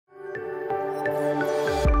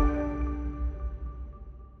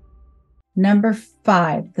Number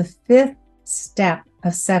 5, the 5th step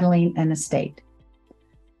of settling an estate.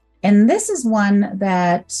 And this is one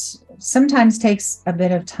that sometimes takes a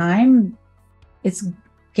bit of time. It's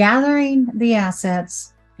gathering the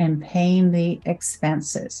assets and paying the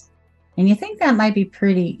expenses. And you think that might be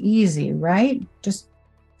pretty easy, right? Just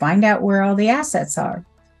find out where all the assets are.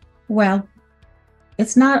 Well,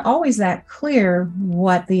 it's not always that clear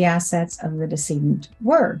what the assets of the decedent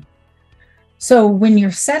were. So when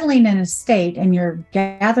you're settling an estate and you're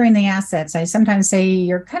gathering the assets, I sometimes say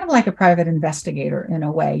you're kind of like a private investigator in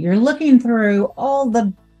a way. You're looking through all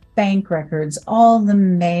the bank records, all the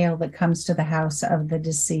mail that comes to the house of the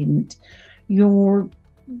decedent. If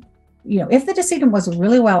the decedent was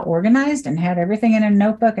really well organized and had everything in a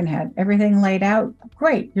notebook and had everything laid out,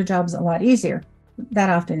 great, your job's a lot easier.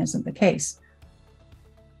 That often isn't the case.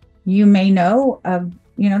 You may know of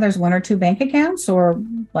there's 1 or 2 bank accounts, or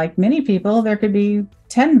like many people, there could be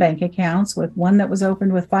 10 bank accounts with one that was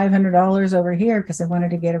opened with $500 over here because they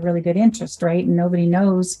wanted to get a really good interest rate, and nobody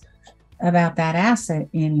knows about that asset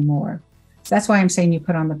anymore. So that's why I'm saying you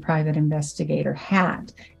put on the private investigator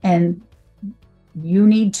hat, and you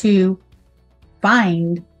need to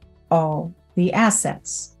find all the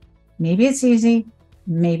assets. Maybe it's easy,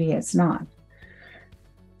 maybe it's not.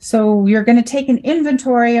 So you're going to take an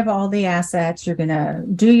inventory of all the assets. You're going to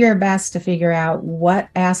do your best to figure out what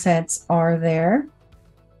assets are there.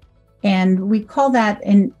 And we call that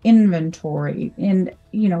an inventory. And,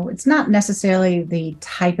 it's not necessarily the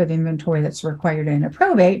type of inventory that's required in a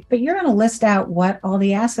probate, but you're going to list out what all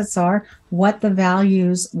the assets are, what the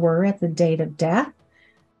values were at the date of death,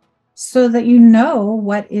 so that you know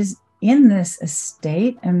what is in this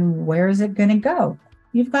estate and where is it going to go.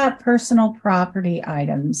 You've got personal property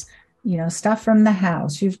items, stuff from the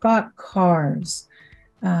house. You've got cars.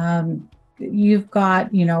 You've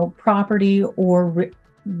got, property or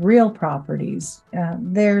real properties.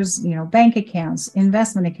 There's, bank accounts,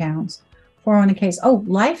 investment accounts, 401ks. Oh,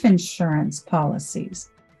 life insurance policies.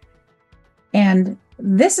 And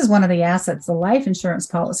this is one of the assets, the life insurance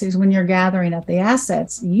policies. When you're gathering up the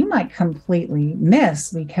assets, you might completely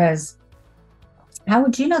miss, because how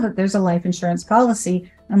would you know that there's a life insurance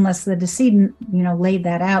policy unless the decedent, laid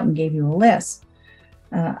that out and gave you a list?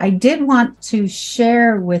 I did want to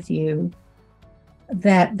share with you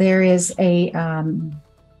that there is a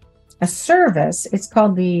service. It's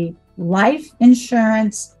called the Life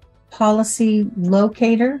Insurance Policy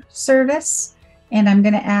Locator Service. And I'm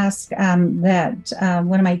going to ask that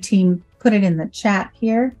one of my team put it in the chat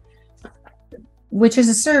here, which is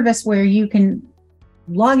a service where you can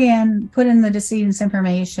log in, put in the decedent's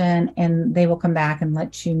information, and they will come back and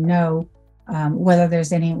let you know whether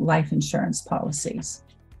there's any life insurance policies.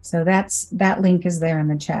 So that link is there in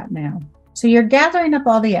the chat now. So you're gathering up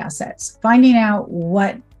all the assets, finding out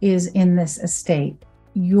what is in this estate.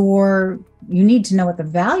 You need to know what the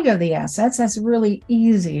value of the assets. That's really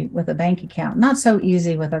easy with a bank account, not so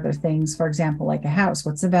easy with other things. For example, like a house.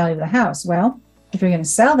 What's the value of the house? Well, if you're going to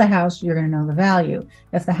sell the house, you're going to know the value.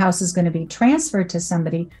 If the house is going to be transferred to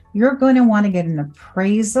somebody, you're going to want to get an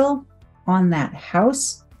appraisal on that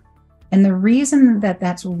house. And the reason that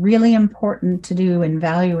that's really important to do in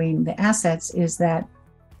valuing the assets is that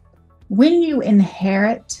when you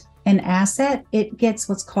inherit an asset, it gets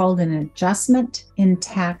what's called an adjustment in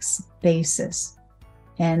tax basis.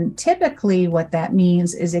 And typically what that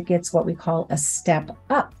means is it gets what we call a step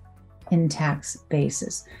up in tax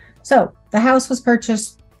basis. So the house was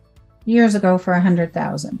purchased years ago for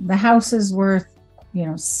 $100,000. The house is worth,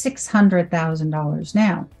 $600,000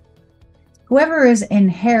 now. Whoever is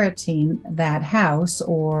inheriting that house,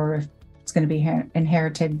 or it's going to be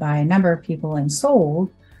inherited by a number of people and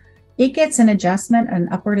sold, it gets an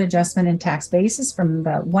upward adjustment in tax basis from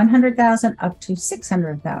the $100,000 up to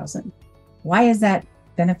 $600,000. Why is that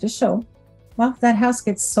beneficial? Well, if that house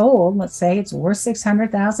gets sold, let's say it's worth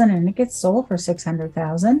 $600,000 and it gets sold for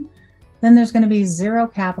 $600,000, then there's going to be zero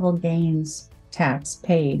capital gains tax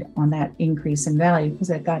paid on that increase in value because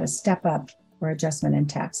it got a step up or adjustment in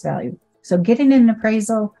tax value. So getting an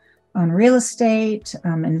appraisal on real estate,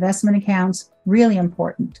 investment accounts, really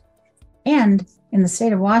important. And in the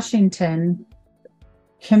state of Washington,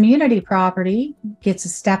 community property gets a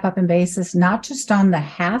step up in basis, not just on the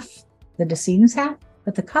half, the decedent's half,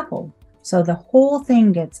 but the couple. So the whole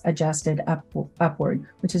thing gets adjusted upward,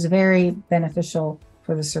 which is very beneficial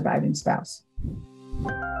for the surviving spouse.